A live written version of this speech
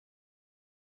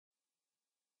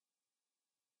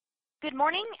Good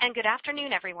morning and good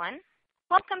afternoon, everyone.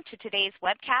 Welcome to today's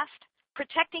webcast,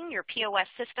 Protecting Your POS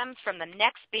Systems from the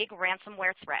Next Big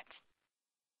Ransomware Threat.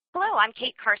 Hello, I'm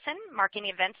Kate Carson,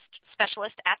 Marketing Events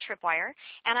Specialist at Tripwire,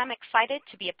 and I'm excited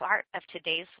to be a part of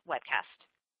today's webcast.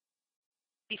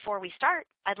 Before we start,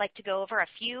 I'd like to go over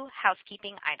a few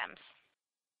housekeeping items.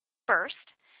 First,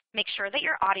 make sure that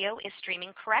your audio is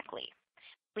streaming correctly.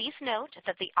 Please note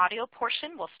that the audio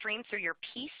portion will stream through your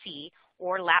PC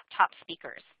or laptop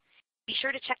speakers. Be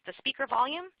sure to check the speaker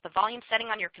volume, the volume setting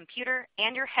on your computer,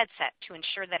 and your headset to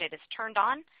ensure that it is turned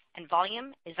on and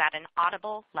volume is at an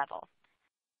audible level.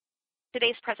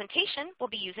 Today's presentation will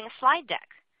be using a slide deck.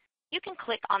 You can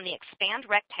click on the expand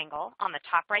rectangle on the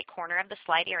top right corner of the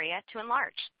slide area to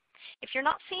enlarge. If you're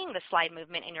not seeing the slide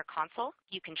movement in your console,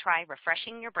 you can try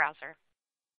refreshing your browser.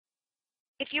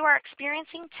 If you are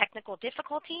experiencing technical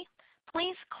difficulty,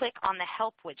 please click on the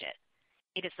Help widget.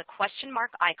 It is the question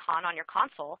mark icon on your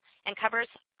console and covers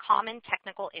common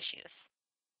technical issues.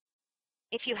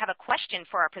 If you have a question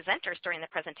for our presenters during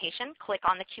the presentation, click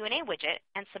on the Q&A widget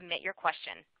and submit your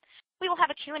question. We will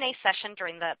have a Q&A session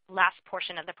during the last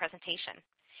portion of the presentation.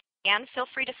 And feel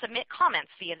free to submit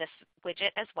comments via this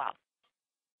widget as well.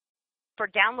 For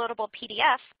downloadable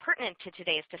PDFs pertinent to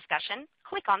today's discussion,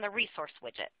 click on the Resource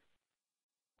widget.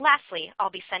 Lastly,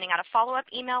 I'll be sending out a follow-up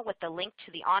email with the link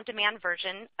to the on-demand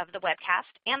version of the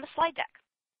webcast and the slide deck.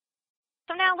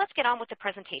 So now let's get on with the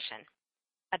presentation.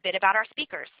 A bit about our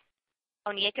speakers.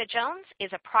 Onyeka Jones is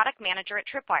a product manager at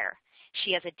Tripwire.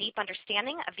 She has a deep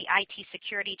understanding of the IT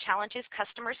security challenges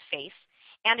customers face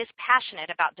and is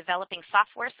passionate about developing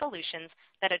software solutions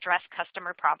that address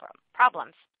customer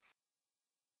problems.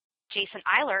 Jason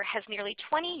Eiler has nearly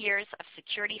 20 years of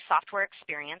security software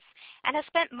experience and has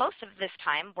spent most of this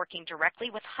time working directly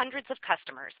with hundreds of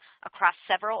customers across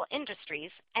several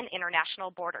industries and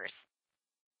international borders.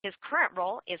 His current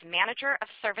role is Manager of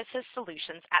Services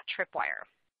Solutions at Tripwire.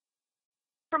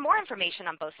 For more information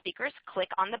on both speakers, click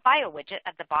on the Bio widget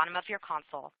at the bottom of your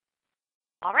console.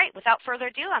 All right, without further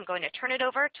ado, I'm going to turn it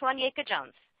over to Onyeka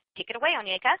Jones. Take it away,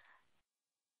 Onyeka.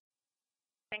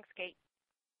 Thanks, Kate.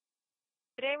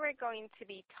 Today we're going to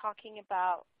be talking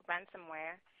about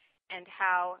ransomware and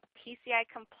how PCI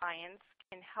compliance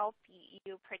can help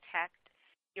you protect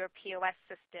your POS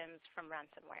systems from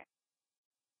ransomware.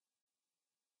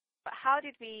 But how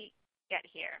did we get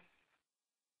here?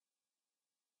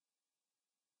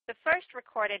 The first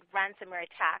recorded ransomware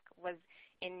attack was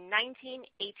in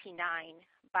 1989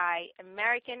 by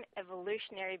American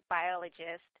evolutionary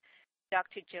biologist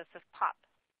Dr. Joseph Popp,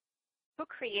 who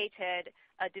created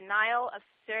a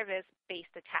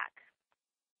denial-of-service-based attack.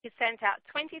 He sent out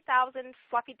 20,000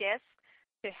 floppy disks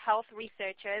to health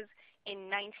researchers in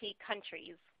 90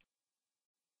 countries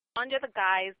under the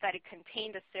guise that it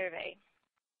contained a survey.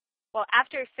 Well,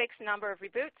 after a fixed number of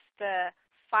reboots, the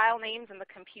file names and the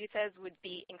computers would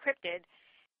be encrypted,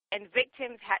 and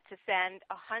victims had to send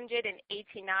 $189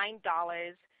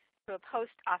 to a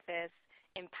post office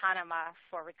in Panama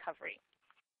for recovery.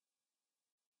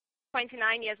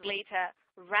 29 years later,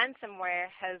 ransomware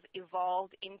has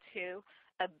evolved into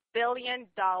a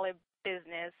billion-dollar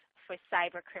business for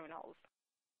cyber criminals.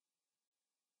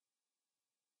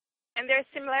 And there's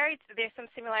some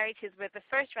similarities with the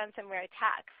first ransomware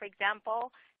attack. For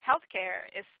example, healthcare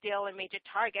is still a major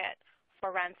target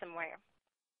for ransomware.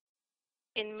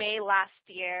 In May last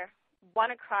year,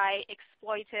 WannaCry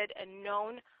exploited a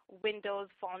known Windows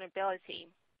vulnerability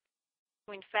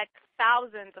to infect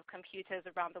thousands of computers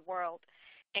around the world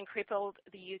and crippled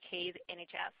the UK's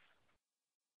NHS.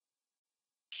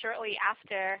 Shortly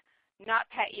after,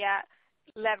 NotPetya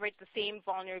leveraged the same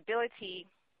vulnerability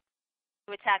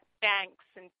to attack banks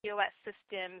and POS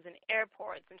systems and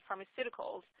airports and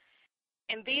pharmaceuticals,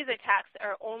 and these attacks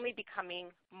are only becoming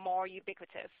more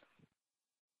ubiquitous.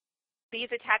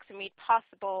 These attacks are made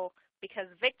possible because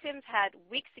victims had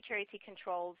weak security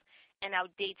controls and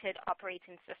outdated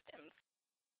operating systems.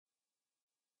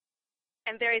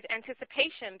 And there is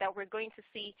anticipation that we're going to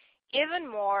see even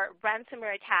more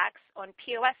ransomware attacks on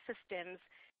POS systems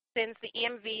since the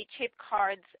EMV chip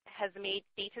cards has made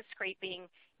data scraping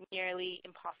nearly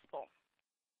impossible.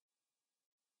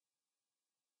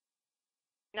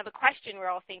 Now the question we're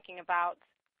all thinking about,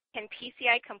 can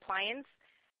PCI compliance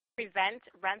prevent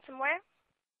ransomware?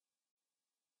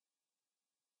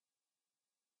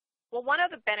 Well, one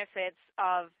of the benefits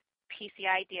of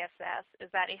PCI DSS is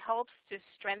that it helps to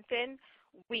strengthen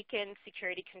weakened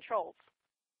security controls.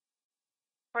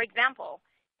 For example,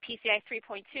 PCI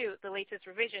 3.2, the latest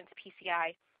revision to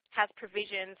PCI, has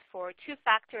provisions for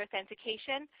two-factor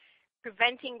authentication,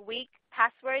 preventing weak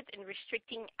passwords and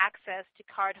restricting access to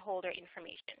cardholder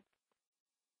information.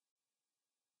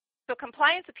 So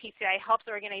compliance with PCI helps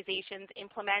organizations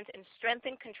implement and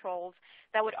strengthen controls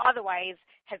that would otherwise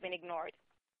have been ignored.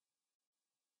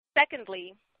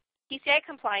 Secondly, PCI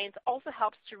compliance also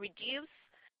helps to reduce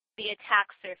the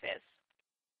attack surface.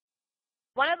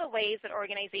 One of the ways that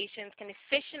organizations can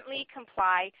efficiently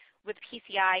comply with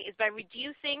PCI is by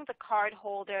reducing the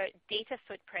cardholder data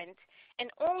footprint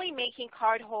and only making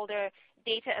cardholder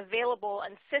data available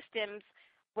on systems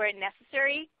where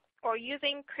necessary, or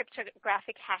using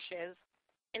cryptographic hashes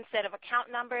instead of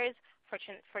account numbers for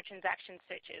transaction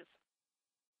searches.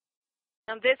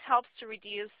 Now this helps to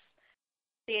reduce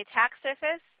the attack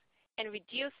surface and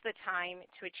reduce the time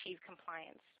to achieve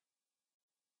compliance.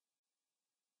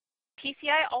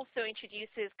 PCI also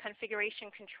introduces configuration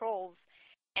controls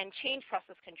and change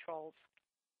process controls.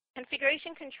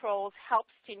 Configuration controls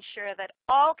helps to ensure that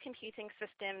all computing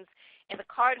systems in the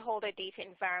cardholder data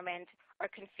environment are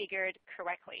configured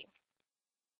correctly.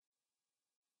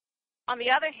 On the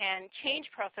other hand, change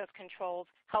process controls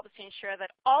helps to ensure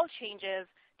that all changes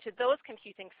to those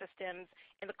computing systems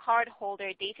in the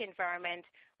cardholder data environment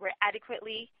were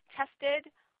adequately tested,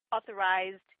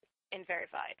 authorized, and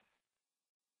verified.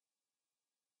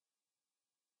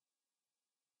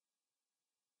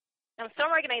 Now, some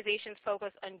organizations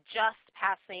focus on just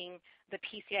passing the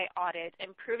PCI audit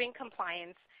and proving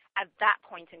compliance at that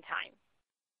point in time.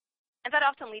 And that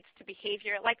often leads to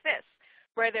behavior like this,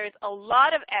 where there's a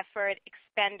lot of effort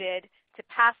expended to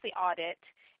pass the audit,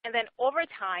 and then over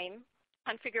time,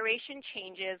 configuration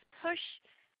changes push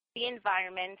the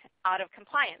environment out of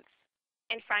compliance,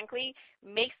 and frankly,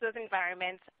 makes those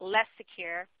environments less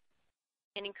secure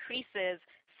and increases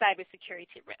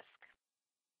cybersecurity risk.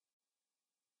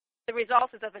 The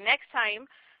result is that the next time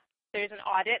there's an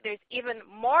audit, there's even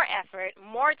more effort,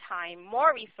 more time,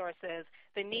 more resources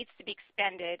that needs to be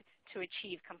expended to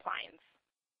achieve compliance.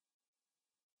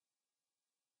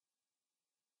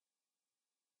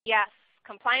 Yes,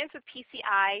 compliance with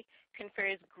PCI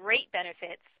confers great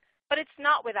benefits, but it's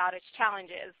not without its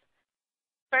challenges.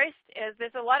 First is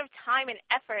there's a lot of time and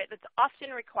effort that's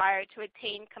often required to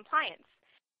attain compliance.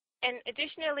 And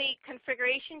additionally,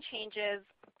 configuration changes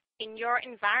in your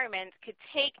environment could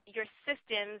take your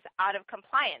systems out of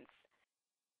compliance,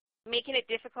 making it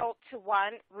difficult to,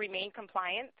 one, remain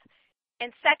compliant,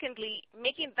 and secondly,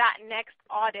 making that next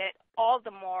audit all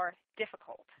the more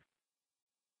difficult.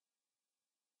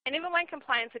 And even when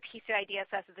compliance with PCI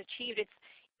DSS is achieved, it's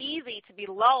easy to be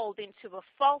lulled into a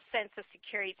false sense of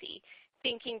security,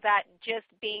 thinking that just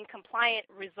being compliant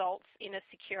results in a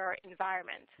secure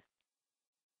environment.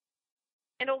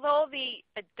 And although the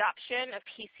adoption of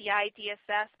PCI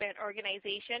DSS by an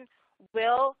organization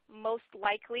will most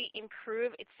likely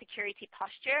improve its security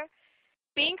posture,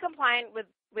 being compliant with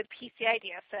PCI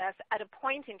DSS at a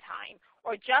point in time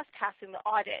or just passing the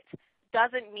audit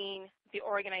doesn't mean the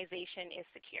organization is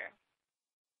secure.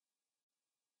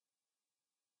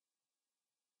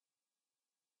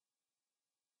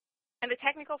 And the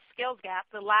technical skills gap,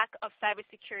 the lack of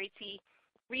cybersecurity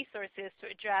resources to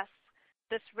address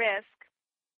this risk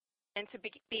and to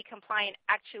be compliant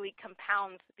actually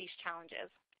compounds these challenges.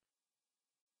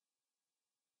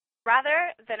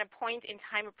 Rather than a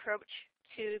point-in-time approach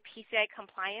to PCI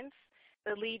compliance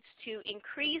that leads to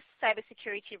increased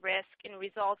cybersecurity risk and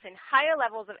results in higher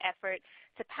levels of effort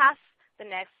to pass the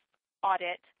next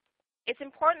audit, it's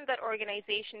important that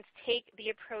organizations take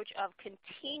the approach of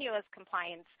continuous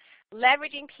compliance,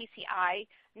 leveraging PCI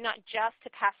not just to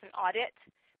pass an audit,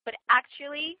 but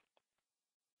actually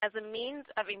as a means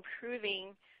of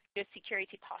improving their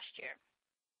security posture.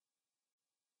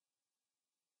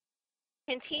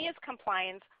 Continuous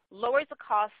compliance lowers the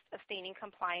cost of staying in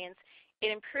compliance,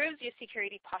 it improves your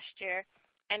security posture,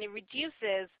 and it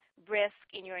reduces risk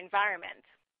in your environment.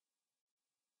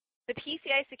 The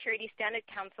PCI Security Standard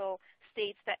Council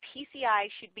states that PCI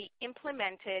should be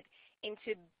implemented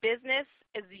into business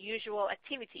as usual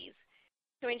activities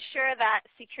to ensure that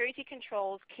security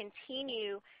controls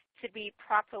continue to be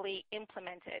properly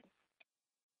implemented.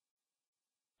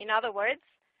 In other words,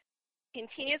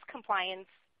 continuous compliance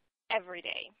every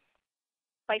day.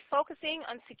 By focusing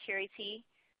on security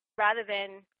rather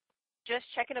than just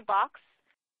checking a box,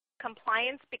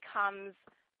 compliance becomes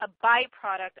a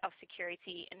byproduct of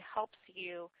security and helps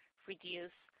you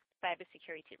reduce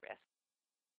cybersecurity risk.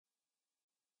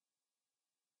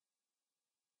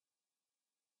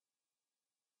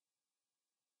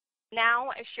 Now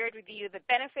I've shared with you the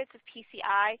benefits of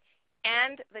PCI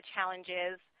and the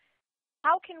challenges.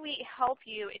 How can we help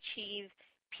you achieve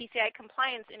PCI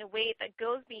compliance in a way that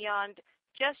goes beyond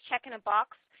just checking a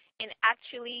box and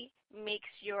actually makes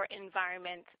your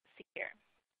environment secure?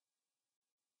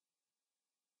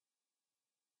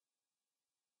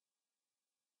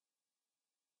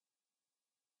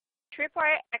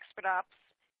 Tripwire Expert Ops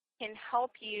can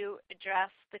help you address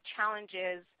the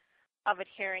challenges of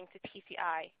adhering to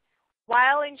PCI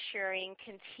while ensuring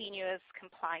continuous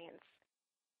compliance.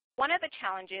 One of the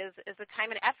challenges is the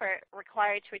time and effort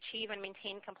required to achieve and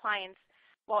maintain compliance,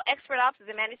 while Expert Ops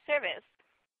is a managed service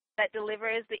that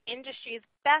delivers the industry's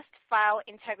best file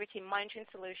integrity monitoring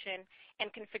solution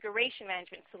and configuration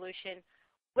management solution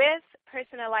with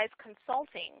personalized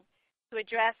consulting to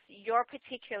address your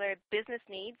particular business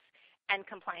needs and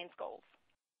compliance goals.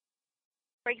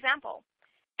 For example,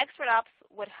 Expert Ops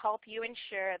would help you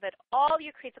ensure that all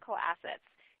your critical assets,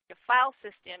 your file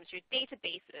systems, your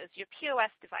databases, your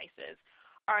POS devices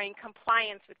are in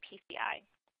compliance with PCI,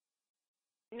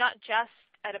 not just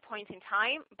at a point in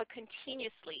time, but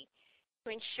continuously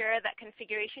to ensure that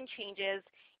configuration changes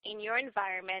in your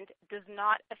environment does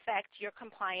not affect your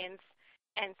compliance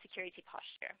and security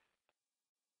posture.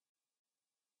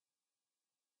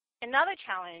 Another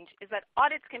challenge is that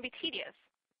audits can be tedious.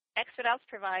 Expert Ops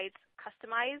provides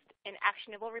customized and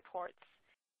actionable reports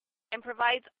and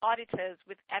provides auditors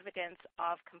with evidence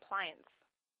of compliance.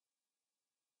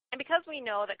 And because we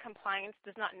know that compliance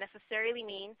does not necessarily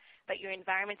mean that your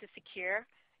environment is secure,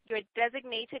 your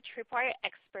designated Tripwire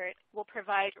expert will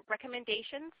provide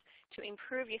recommendations to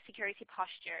improve your security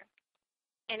posture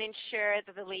and ensure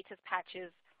that the latest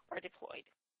patches are deployed.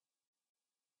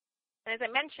 And as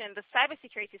I mentioned, the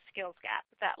cybersecurity skills gap,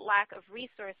 that lack of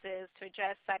resources to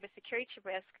address cybersecurity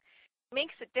risk,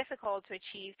 makes it difficult to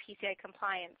achieve PCI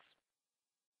compliance.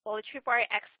 While the Tripwire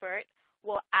expert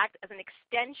will act as an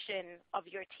extension of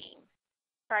your team,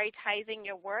 prioritizing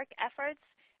your work efforts,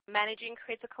 managing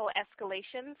critical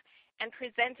escalations, and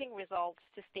presenting results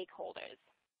to stakeholders.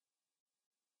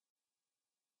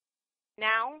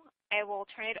 Now, I will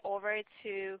turn it over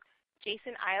to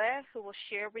Jason Eiler, who will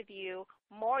share with you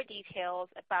more details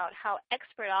about how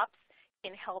Expert Ops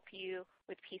can help you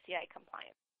with PCI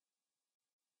compliance.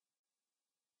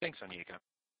 Thanks, Anika.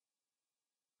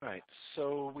 All right,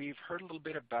 so we've heard a little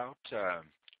bit about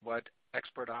what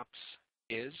Expert Ops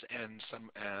is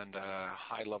and a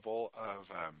high level of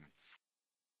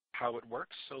how it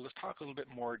works. So let's talk a little bit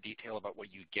more detail about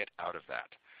what you get out of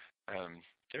that.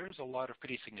 There's a lot of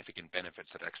pretty significant benefits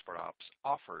that Expert Ops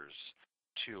offers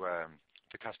to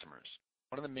customers.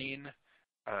 One of the main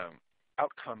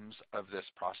outcomes of this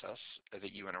process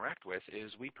that you interact with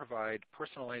is we provide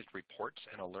personalized reports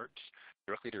and alerts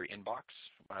directly to your inbox.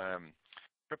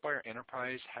 Tripwire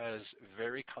Enterprise has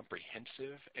very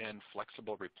comprehensive and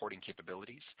flexible reporting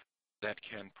capabilities that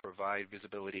can provide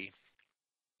visibility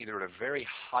either at a very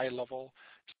high level,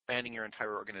 spanning your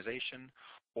entire organization,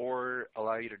 or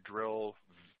allow you to drill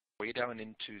way down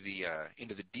into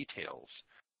the details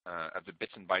of the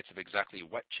bits and bytes of exactly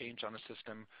what changed on the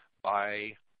system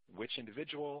by which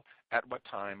individual, at what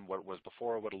time, what it was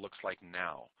before, what it looks like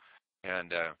now.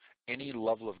 And any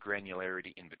level of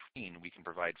granularity in between we can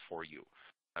provide for you.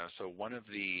 So one of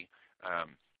the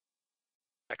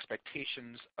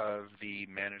expectations of the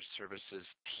managed services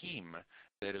team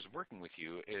that is working with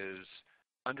you is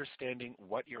understanding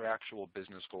what your actual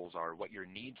business goals are, what your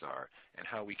needs are, and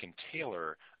how we can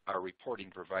tailor our reporting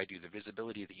to provide you the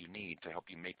visibility that you need to help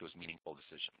you make those meaningful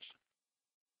decisions.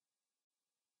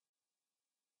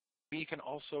 We can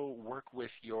also work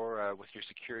with your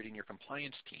security and your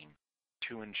compliance team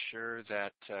to ensure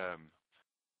that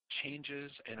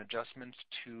changes and adjustments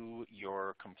to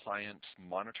your compliance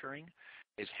monitoring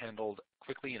is handled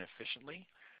quickly and efficiently,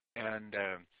 and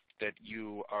that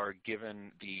you are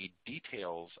given the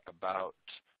details about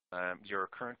your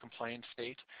current compliance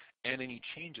state and any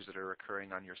changes that are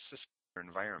occurring on your system or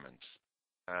environments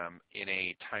in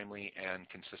a timely and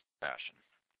consistent fashion.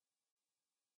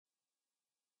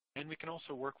 And we can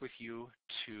also work with you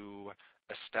to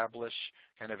establish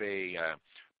kind of a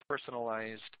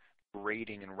personalized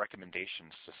grading and recommendation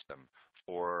system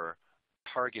for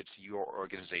targets your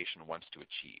organization wants to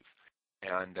achieve.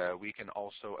 And we can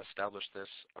also establish this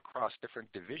across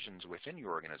different divisions within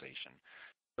your organization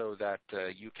so that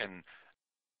you can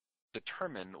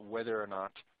determine whether or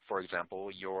not, for example,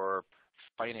 your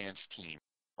finance team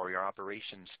or your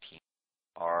operations team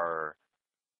are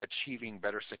achieving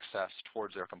better success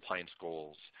towards their compliance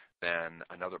goals than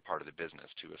another part of the business,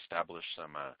 to establish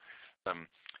some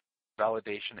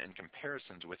validation and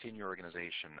comparisons within your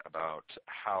organization about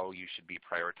how you should be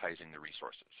prioritizing the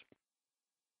resources.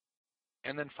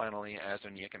 And then finally, as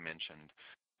Anika mentioned,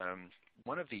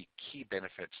 one of the key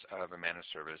benefits of a managed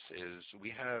service is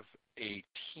we have a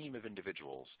team of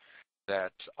individuals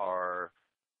that are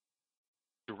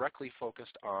directly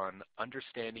focused on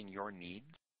understanding your needs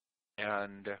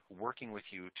and working with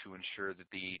you to ensure that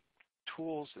the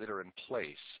tools that are in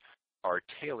place are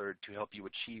tailored to help you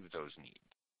achieve those needs.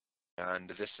 And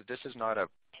this is not a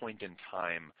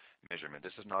point-in-time measurement.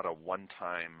 This is not a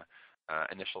one-time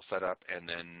initial setup and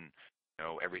then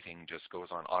everything just goes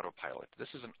on autopilot. This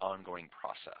is an ongoing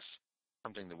process,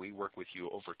 something that we work with you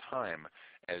over time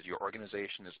as your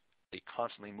organization is a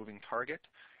constantly moving target,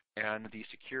 and the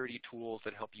security tools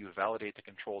that help you validate the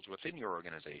controls within your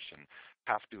organization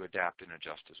have to adapt and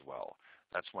adjust as well.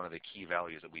 That's one of the key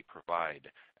values that we provide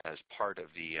as part of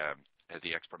the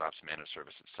Expert Ops Managed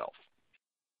Service itself.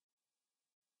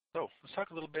 So let's talk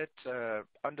a little bit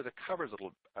under the covers a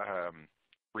little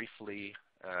briefly,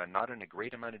 not in a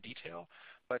great amount of detail,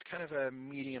 but kind of a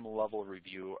medium level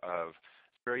review of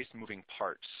various moving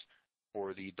parts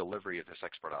for the delivery of this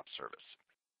Expert Ops service.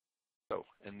 So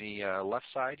in the left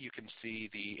side, you can see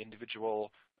the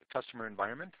individual customer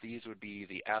environment. These would be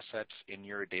the assets in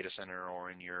your data center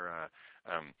or in your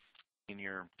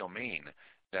domain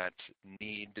that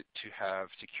need to have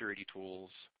security tools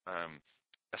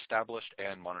established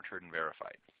and monitored and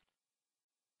verified.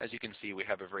 As you can see, we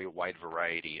have a very wide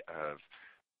variety of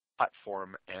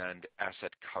platform and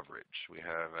asset coverage. We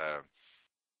have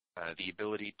the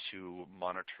ability to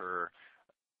monitor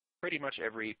pretty much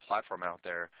every platform out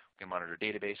there. We can monitor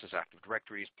databases, Active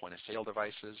Directories, point-of-sale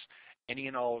devices. Any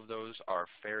and all of those are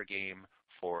fair game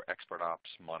for Expert Ops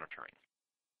monitoring.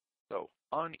 So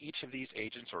on each of these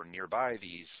agents or nearby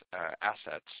these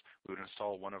assets, we would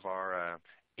install one of our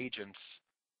agents,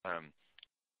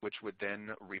 which would then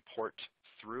report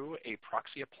through a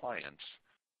proxy appliance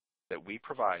that we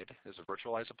provide. As a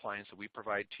virtualized appliance that we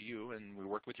provide to you, and we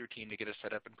work with your team to get it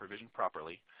set up and provisioned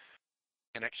properly.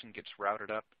 Connection gets routed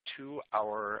up to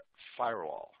our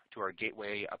firewall, to our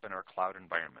gateway up in our cloud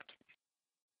environment.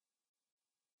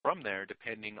 From there,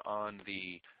 depending on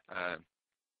the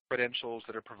credentials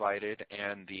that are provided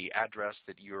and the address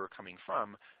that you're coming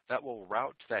from, that will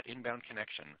route that inbound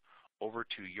connection over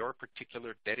to your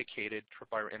particular dedicated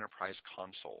Tripwire Enterprise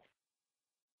console.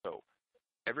 So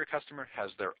every customer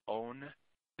has their own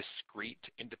discrete,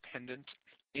 independent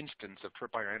instance of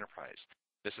Tripwire Enterprise.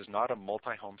 This is not a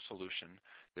multi-home solution.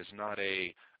 This is not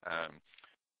a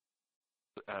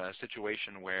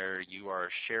situation where you are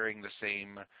sharing the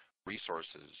same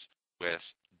resources with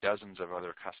dozens of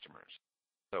other customers.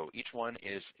 So each one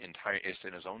is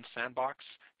in his own sandbox,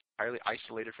 entirely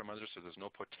isolated from others, so there's no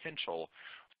potential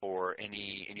for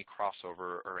any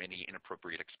crossover or any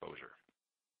inappropriate exposure.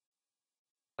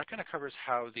 That kind of covers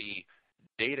how the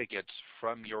data gets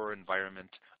from your environment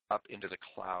up into the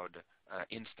cloud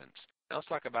instance. Now let's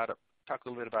talk a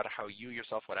little bit about how you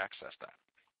yourself would access that.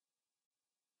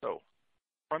 So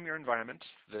from your environment,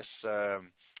 this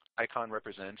icon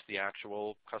represents the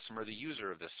actual customer, the user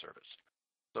of this service.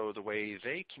 So the way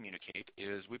they communicate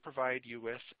is we provide you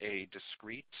with a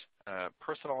discrete,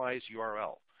 personalized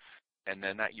URL, and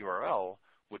then that URL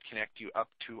would connect you up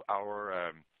to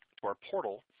our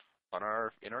portal in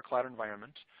our cloud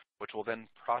environment, which will then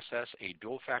process a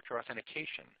dual-factor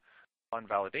authentication. On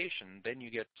validation, then you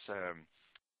get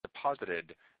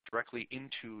deposited directly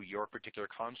into your particular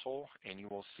console, and you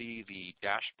will see the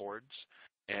dashboards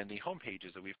and the home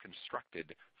pages that we've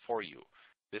constructed for you.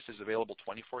 This is available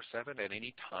 24/7 at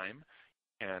any time.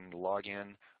 You can log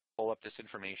in, pull up this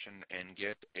information, and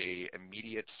get an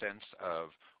immediate sense of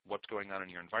what's going on in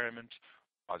your environment.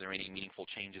 Are there any meaningful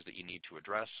changes that you need to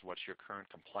address? What's your current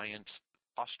compliance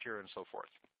posture, and so forth.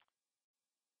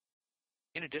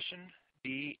 In addition,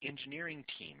 the engineering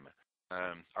team,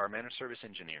 our managed service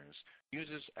engineers,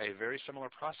 uses a very similar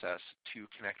process to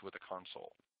connect with the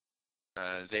console.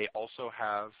 They also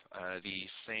have the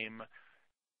same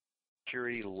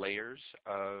security layers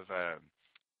of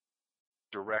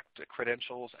direct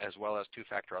credentials as well as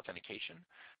two-factor authentication.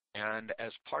 And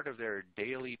as part of their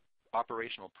daily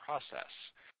operational process,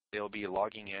 they'll be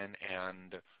logging in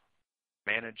and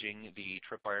managing the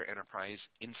Tripwire Enterprise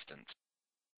instance,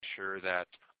 ensure that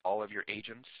all of your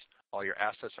agents, all your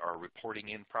assets are reporting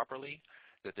in properly,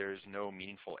 that there's no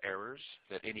meaningful errors,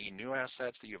 that any new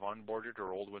assets that you've onboarded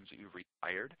or old ones that you've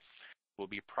retired will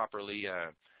be properly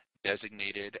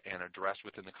designated and addressed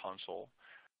within the console.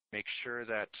 Make sure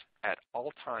that at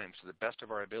all times, to the best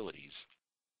of our abilities,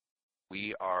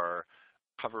 we are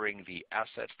covering the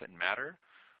assets that matter.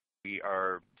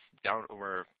 We're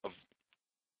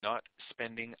not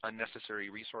spending unnecessary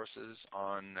resources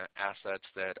on assets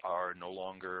that are no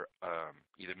longer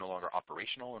either no longer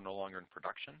operational or no longer in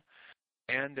production,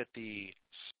 and that the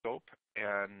scope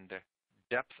and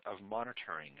depth of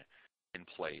monitoring in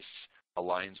place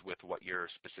aligns with what your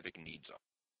specific needs are.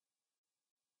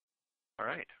 All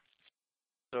right.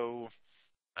 So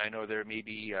I know there may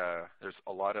be, there's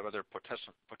a lot of other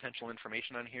potential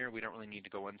information on here. We don't really need to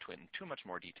go into it in too much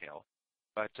more detail.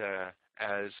 But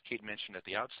as Kate mentioned at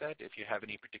the outset, if you have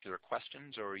any particular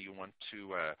questions or you want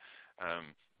to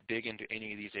dig into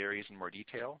any of these areas in more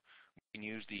detail, we can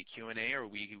use the Q&A or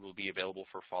we will be available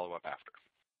for follow-up after.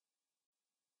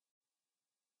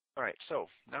 All right, so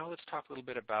now let's talk a little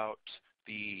bit about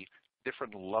the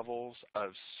different levels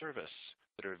of service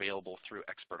that are available through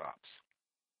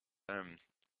ExpertOps.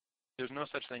 There's no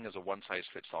such thing as a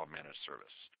one-size-fits-all managed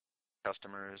service.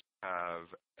 Customers have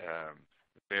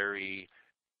very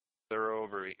thorough,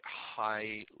 very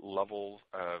high level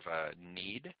of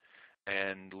need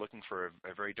and looking for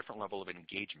a very different level of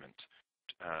engagement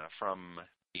from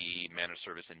the managed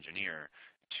service engineer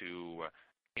to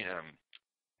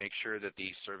make sure that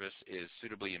the service is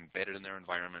suitably embedded in their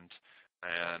environment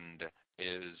and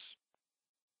is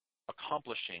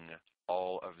accomplishing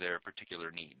all of their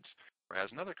particular needs. Whereas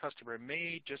another customer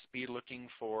may just be looking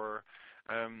for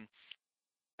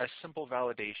a simple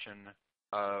validation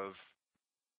of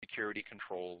security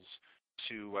controls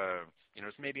to,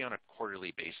 it's maybe on a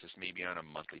quarterly basis, maybe on a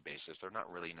monthly basis. They're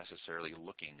not really necessarily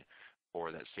looking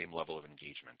for that same level of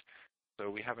engagement.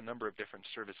 So we have a number of different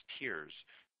service tiers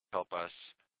to help us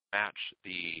match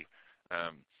the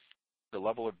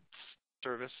level of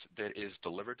service that is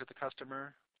delivered to the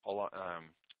customer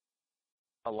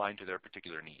aligned to their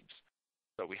particular needs.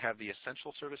 So we have the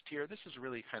essential service tier. This is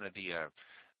really kind of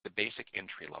the basic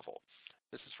entry level.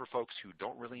 This is for folks who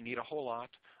don't really need a whole lot.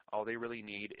 All they really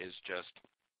need is just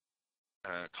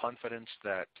confidence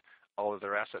that all of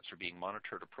their assets are being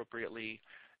monitored appropriately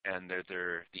and that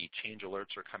the change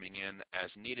alerts are coming in as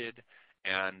needed,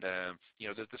 and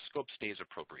that the scope stays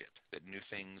appropriate, that new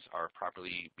things are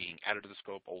properly being added to the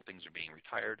scope, old things are being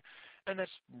retired, and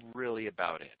that's really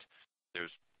about it.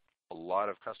 There's a lot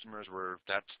of customers where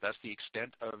that's the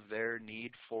extent of their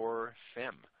need for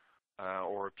FIM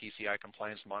or PCI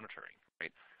compliance monitoring.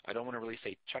 Right? I don't want to really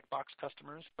say checkbox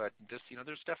customers, but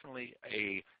there's definitely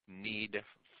a need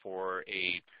for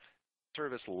a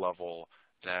service level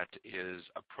that is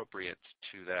appropriate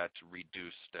to that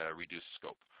reduced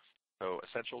scope. So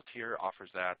essential tier offers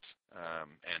that,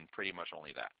 and pretty much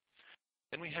only that.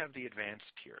 Then we have the advanced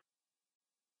tier.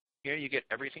 Here you get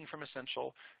everything from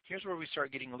essential. Here's where we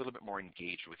start getting a little bit more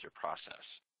engaged with your process.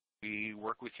 We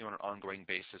work with you on an ongoing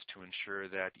basis to ensure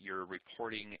that your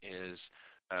reporting is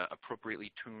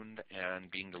appropriately tuned and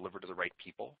being delivered to the right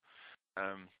people.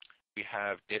 We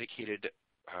have dedicated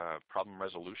problem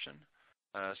resolution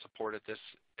support at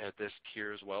this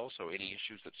tier as well. So any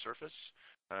issues that surface,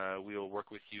 we will work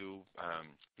with you,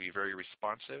 be very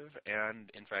responsive,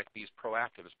 and in fact be as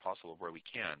proactive as possible where we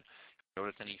can.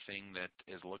 Notice anything that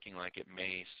is looking like it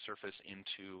may surface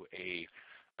into a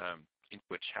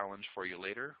challenge for you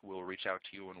later, we'll reach out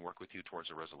to you and work with you towards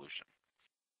a resolution.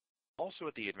 Also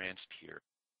at the advanced tier,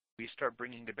 we start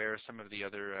bringing to bear some of the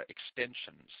other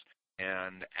extensions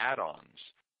and add-ons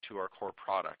to our core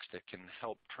products that can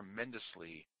help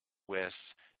tremendously with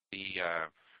the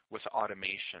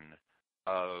automation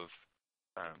of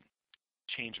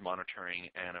change monitoring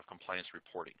and of compliance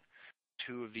reporting.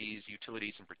 Two of these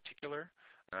utilities in particular,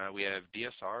 we have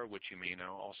DSR, which you may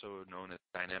know, also known as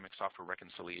Dynamic Software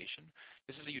Reconciliation.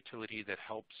 This is a utility that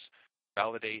helps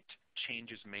validate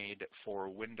changes made for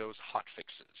Windows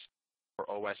hotfixes or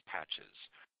OS patches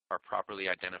are properly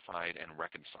identified and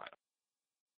reconciled.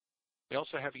 We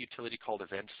also have a utility called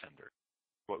Event Sender,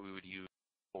 what we would use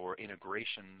for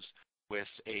integrations with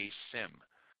a SIM.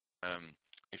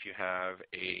 If you have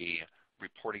a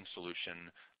reporting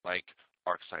solution like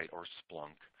ArcSight or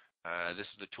Splunk, this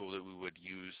is the tool that we would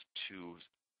use to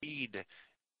feed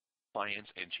clients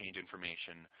and change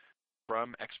information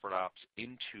from ExpertOps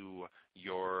into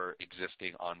your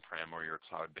existing on-prem or your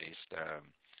cloud-based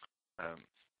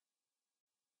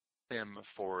SIM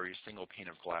for your single pane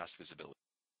of glass visibility.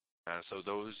 So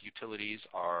those utilities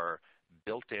are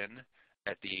built in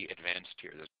at the advanced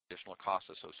tier. There's additional costs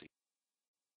associated.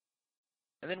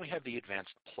 And then we have the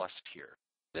advanced plus tier.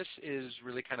 This is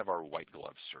really kind of our white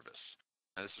glove service.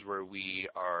 This is where we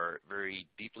are very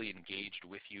deeply engaged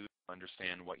with you to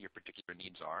understand what your particular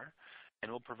needs are,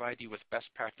 and we'll provide you with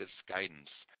best practice guidance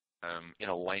in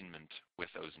alignment with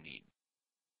those needs.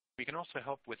 We can also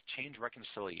help with change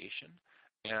reconciliation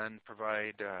and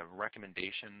provide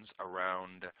recommendations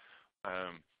around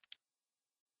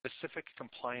specific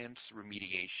compliance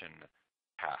remediation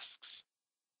tasks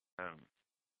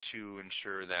to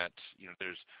ensure that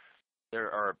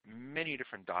there are many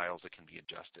different dials that can be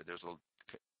adjusted.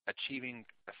 Achieving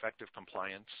effective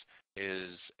compliance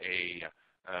is it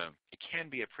can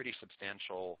be a pretty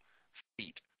substantial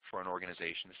feat for an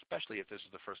organization, especially if this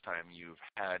is the first time you've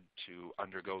had to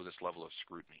undergo this level of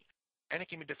scrutiny. And it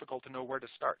can be difficult to know where to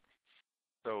start.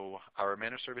 So our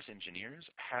managed service engineers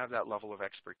have that level of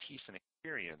expertise and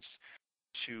experience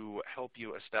to help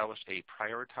you establish a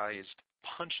prioritized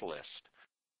punch list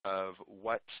of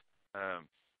what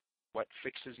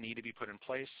fixes need to be put in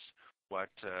place, what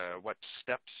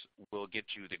steps will get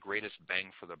you the greatest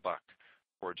bang for the buck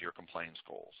towards your compliance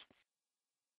goals.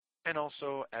 And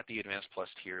also at the Advanced Plus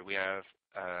tier, we have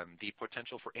the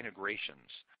potential for integrations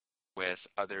with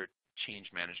other change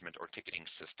management or ticketing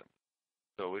systems.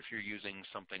 So if you're using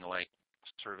something like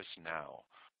ServiceNow,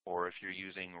 or if you're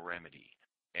using Remedy,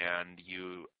 and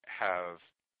you have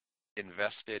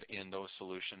invested in those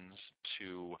solutions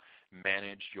to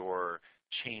manage your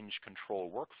change control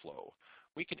workflow,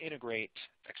 we can integrate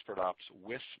ExpertOps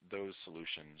with those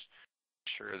solutions,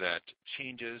 ensure that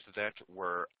changes that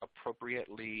were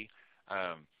appropriately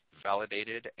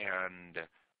validated and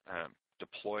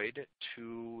deployed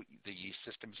to the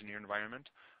systems in your environment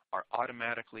are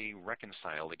automatically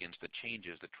reconciled against the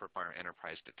changes that Tripwire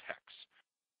Enterprise detects.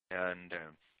 And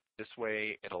this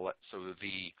way, so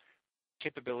the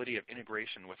capability of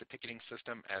integration with the ticketing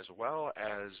system, as well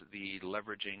as the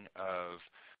leveraging of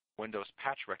Windows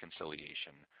patch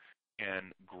reconciliation,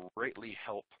 can greatly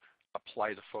help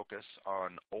apply the focus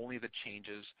on only the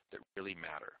changes that really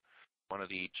matter. One of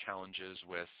the challenges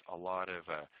with a lot of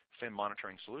FIM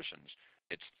monitoring solutions,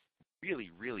 it's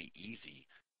really, really easy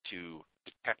to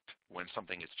detect when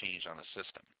something has changed on a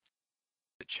system.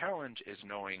 The challenge is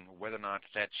knowing whether or not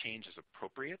that change is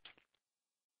appropriate,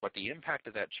 what the impact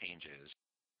of that change is,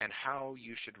 and how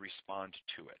you should respond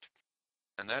to it.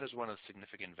 And that is one of the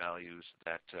significant values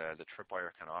that the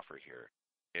Tripwire can offer here,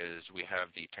 is we have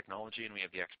the technology and we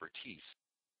have the expertise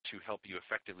to help you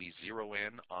effectively zero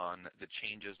in on the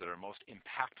changes that are most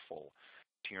impactful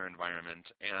to your environment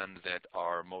and that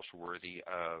are most worthy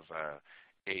of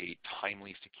a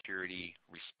timely security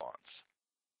response.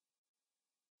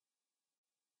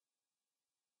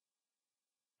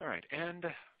 All right, and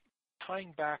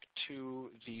tying back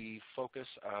to the focus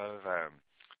of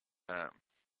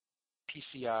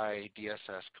PCI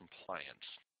DSS compliance,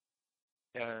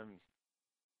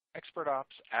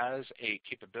 ExpertOps as a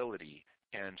capability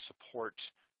can support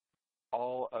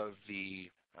all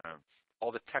the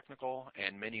technical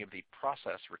and many of the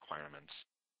process requirements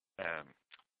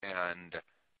and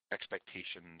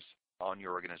expectations on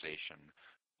your organization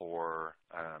for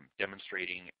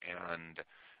demonstrating and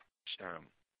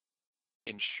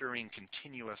ensuring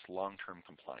continuous long-term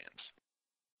compliance.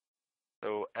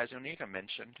 So as Onika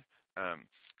mentioned,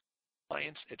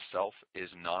 compliance itself is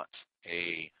not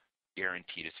a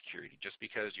guarantee to security. Just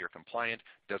because you're compliant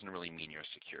doesn't really mean you're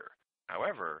secure.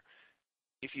 However,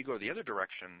 if you go the other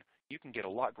direction, you can get a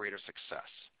lot greater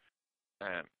success.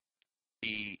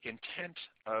 The intent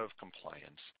of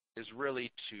compliance is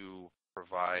really to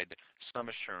provide some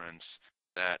assurance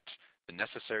that the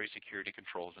necessary security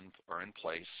controls are in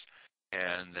place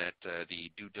and that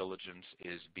the due diligence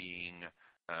is being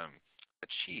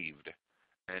achieved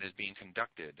and is being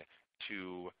conducted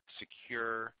to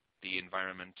secure the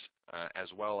environment as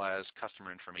well as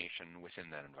customer information within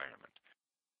that environment.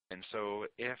 And so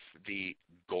if the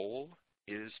goal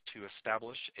is to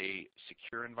establish a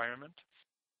secure environment,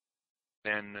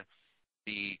 then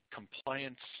the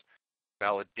compliance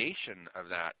validation of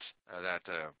that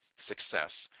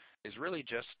success is really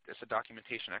it's a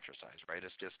documentation exercise, right?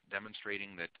 It's just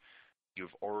demonstrating that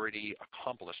you've already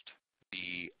accomplished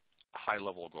the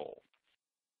high-level goal.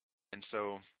 And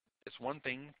so it's one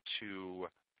thing to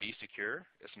be secure.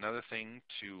 It's another thing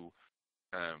to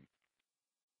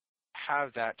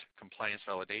have that compliance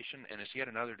validation, and it's yet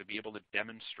another to be able to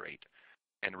demonstrate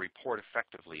and report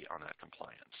effectively on that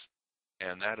compliance.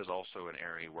 And that is also an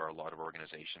area where a lot of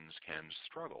organizations can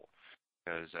struggle,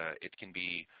 because it can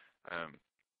be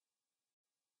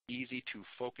easy to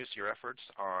focus your efforts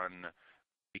on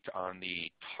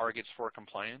the targets for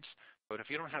compliance, but if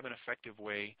you don't have an effective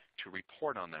way to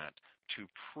report on that, to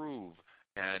prove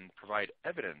and provide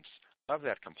evidence of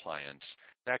that compliance,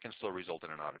 that can still result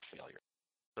in an audit failure.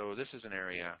 So this is an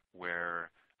area where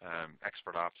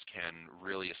ExpertOps can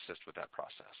really assist with that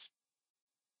process.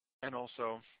 And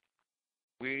also,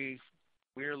 we're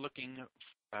looking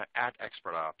at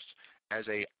ExpertOps as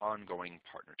an ongoing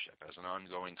partnership, as an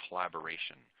ongoing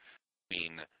collaboration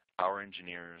between our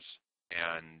engineers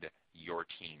and your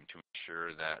team to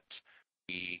ensure that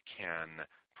we can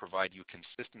provide you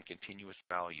consistent, continuous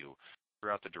value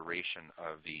throughout the duration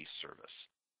of the service.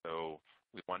 So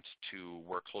we want to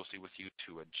work closely with you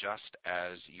to adjust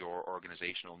as your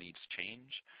organizational needs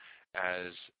change,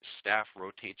 as staff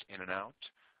rotates in and out.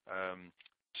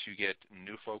 to get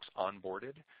new folks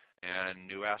onboarded and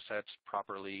new assets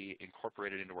properly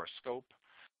incorporated into our scope,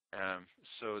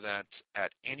 so that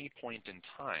at any point in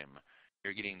time,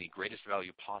 you're getting the greatest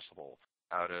value possible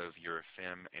out of your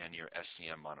FIM and your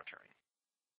SCM monitoring.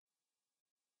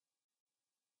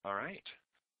 All right.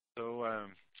 So I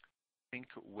think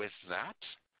with that,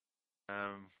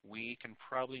 we can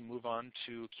probably move on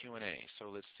to Q&A. So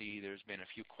let's see, there's been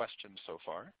a few questions so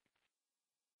far.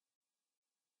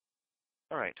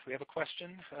 All right, we have a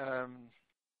question.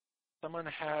 Someone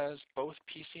has both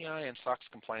PCI and SOX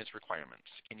compliance requirements.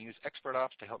 Can you use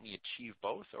ExpertOps to help me achieve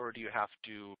both, or do you have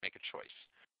to make a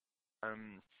choice?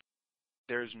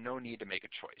 There's no need to make a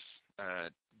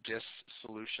choice. This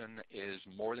solution is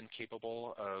more than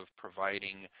capable of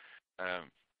providing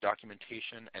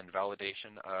documentation and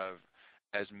validation of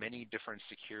as many different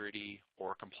security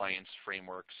or compliance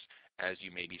frameworks as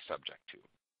you may be subject to.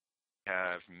 We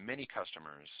have many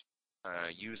customers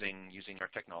using our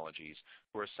technologies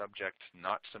who are subject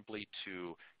not simply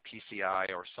to PCI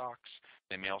or SOX.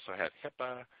 They may also have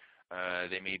HIPAA.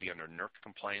 They may be under NERC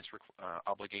compliance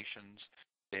obligations.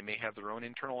 They may have their own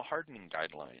internal hardening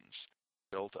guidelines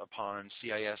built upon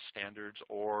CIS standards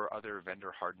or other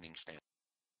vendor hardening standards.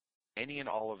 Any and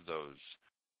all of those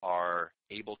are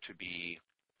able to be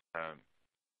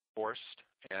forced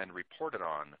and reported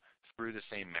on through the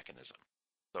same mechanism.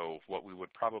 So what we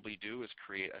would probably do is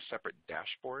create a separate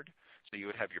dashboard. So you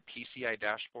would have your PCI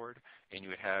dashboard and you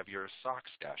would have your SOX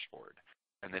dashboard.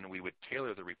 And then we would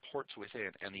tailor the reports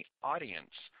within and the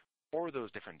audience for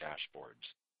those different dashboards,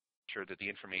 ensure that the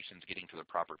information is getting to the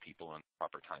proper people in the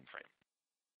proper time frame.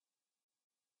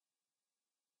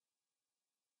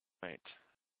 Right.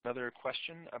 Another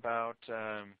question about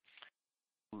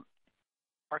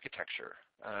architecture.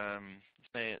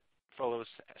 Fellows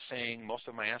saying most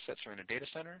of my assets are in a data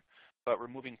center, but we're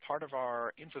moving part of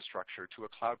our infrastructure to a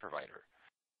cloud provider.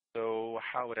 So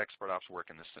how would ExpertOps work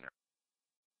in this scenario?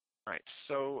 All right,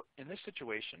 so in this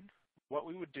situation, what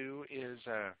we would do is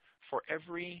for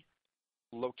every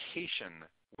location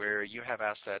where you have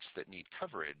assets that need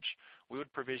coverage, we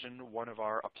would provision one of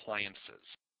our appliances,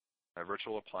 a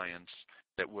virtual appliance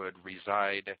that would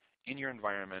reside in your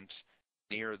environment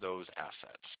near those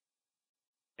assets.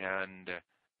 And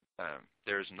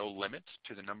there's no limit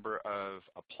to the number of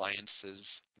appliances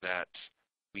that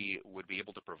we would be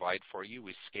able to provide for you.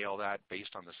 We scale that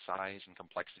based on the size and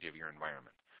complexity of your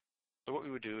environment. So what we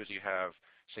would do is you have,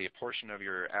 say, a portion of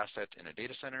your assets in a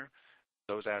data center.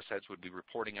 Those assets would be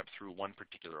reporting up through one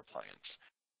particular appliance.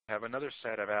 Have another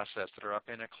set of assets that are up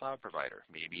in a cloud provider.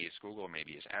 Maybe it's Google,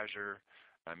 maybe it's Azure,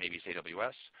 maybe it's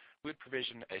AWS. We would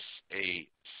provision a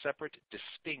separate,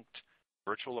 distinct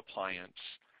virtual appliance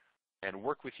and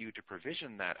work with you to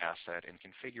provision that asset and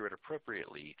configure it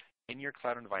appropriately in your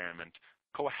cloud environment,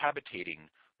 cohabitating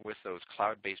with those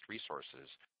cloud-based resources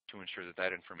to ensure that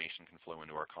that information can flow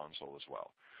into our console as well.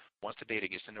 Once the data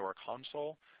gets into our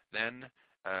console, then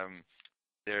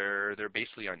they're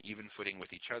basically on even footing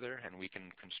with each other, and we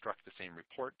can construct the same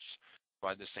reports,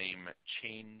 provide the same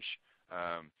change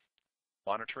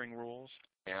monitoring rules,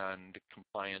 and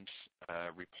compliance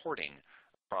reporting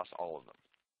across all of them.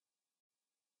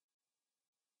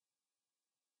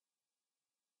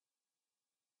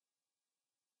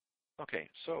 Okay,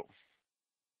 so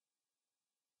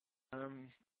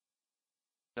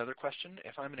another question,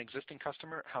 if I'm an existing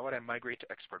customer, how would I migrate to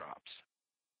ExpertOps?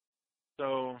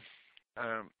 So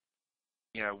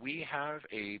yeah, we have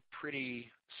a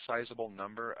pretty sizable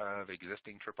number of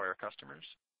existing Tripwire customers,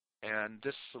 and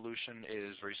this solution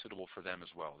is very suitable for them as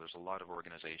well. There's a lot of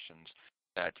organizations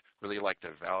that really like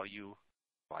the value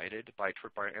provided by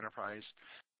Tripwire Enterprise,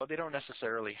 but they don't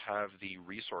necessarily have the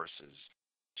resources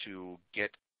to get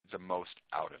the most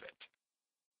out of it.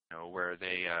 You know, where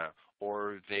they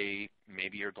or they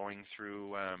maybe are going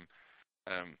through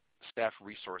staff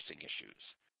resourcing issues,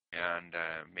 and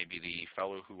maybe the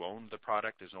fellow who owned the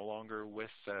product is no longer with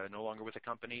the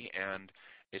company, and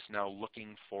it's now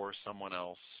looking for someone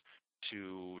else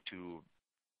to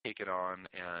take it on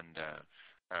and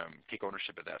take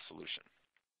ownership of that solution.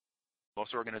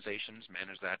 Most organizations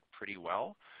manage that pretty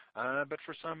well, but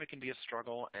for some it can be a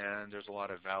struggle, and there's a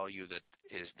lot of value that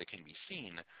can be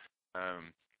seen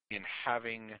in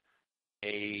having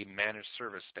a managed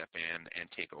service step in and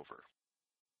take over.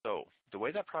 So the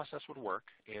way that process would work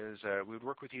is we would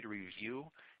work with you to review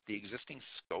the existing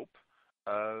scope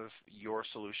of your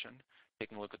solution,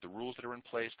 taking a look at the rules that are in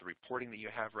place, the reporting that you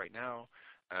have right now,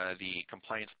 the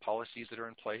compliance policies that are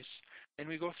in place, and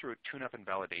we go through a tune-up and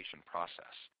validation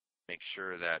process. Make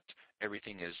sure that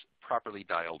everything is properly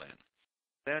dialed in.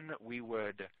 Then we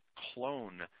would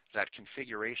clone that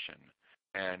configuration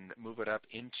and move it up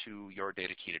into your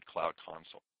dedicated cloud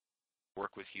console.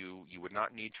 Work with you. You would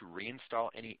not need to reinstall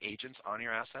any agents on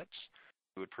your assets.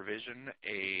 You would provision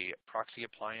a proxy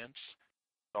appliance,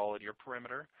 install at your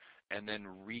perimeter, and then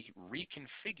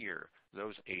reconfigure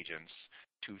those agents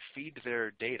to feed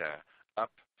their data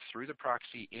up through the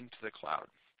proxy into the cloud.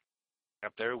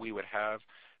 Up there we would have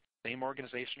the same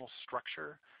organizational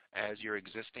structure as your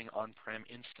existing on-prem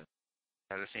instance.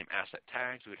 Have the same asset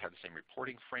tags, we would have the same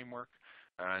reporting framework,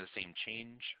 the same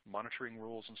change monitoring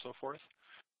rules and so forth.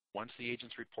 Once the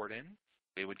agents report in,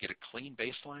 they would get a clean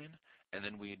baseline, and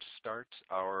then we'd start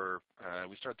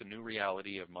the new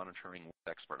reality of monitoring with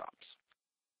expert ops.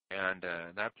 And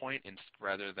at that point,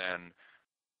 rather than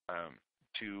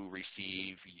to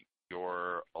receive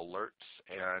your alerts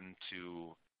and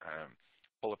to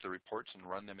pull up the reports and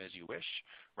run them as you wish,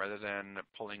 rather than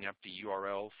pulling up the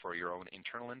URL for your own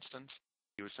internal instance,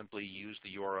 you would simply use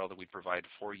the URL that we provide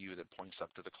for you that points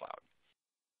up to the cloud.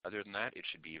 Other than that, it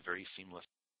should be very seamless.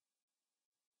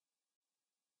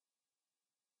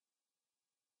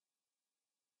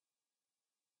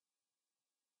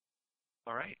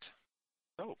 All right.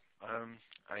 So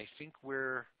I think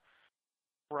we're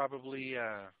probably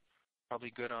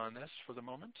good on this for the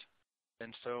moment.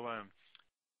 And so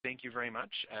thank you very much.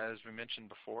 As we mentioned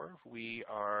before, we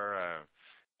are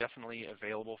definitely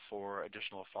available for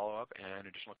additional follow-up and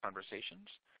additional conversations.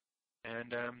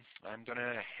 And I'm going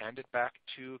to hand it back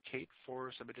to Kate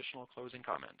for some additional closing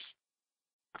comments.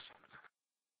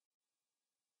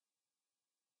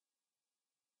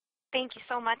 Thank you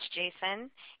so much, Jason.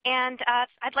 And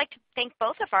I'd like to thank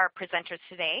both of our presenters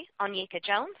today, Onyeka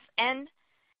Jones and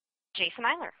Jason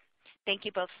Eiler. Thank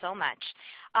you both so much.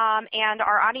 And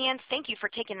our audience, thank you for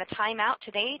taking the time out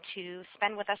today to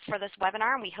spend with us for this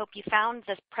webinar. And we hope you found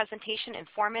this presentation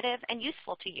informative and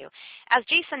useful to you. As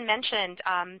Jason mentioned,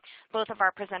 both of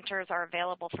our presenters are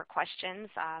available for questions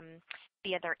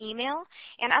via their email.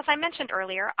 And as I mentioned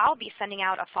earlier, I'll be sending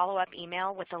out a follow-up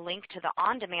email with a link to the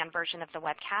on-demand version of the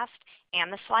webcast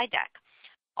and the slide deck.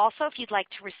 Also, if you'd like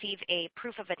to receive a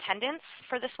proof of attendance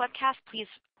for this webcast, please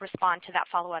respond to that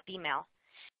follow-up email.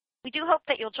 We do hope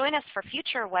that you'll join us for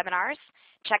future webinars.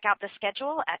 Check out the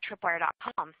schedule at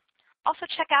tripwire.com. Also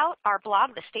check out our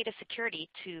blog, The State of Security,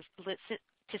 to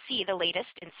see the latest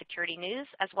in security news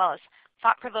as well as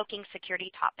thought-provoking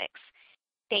security topics.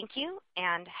 Thank you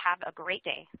and have a great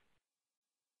day.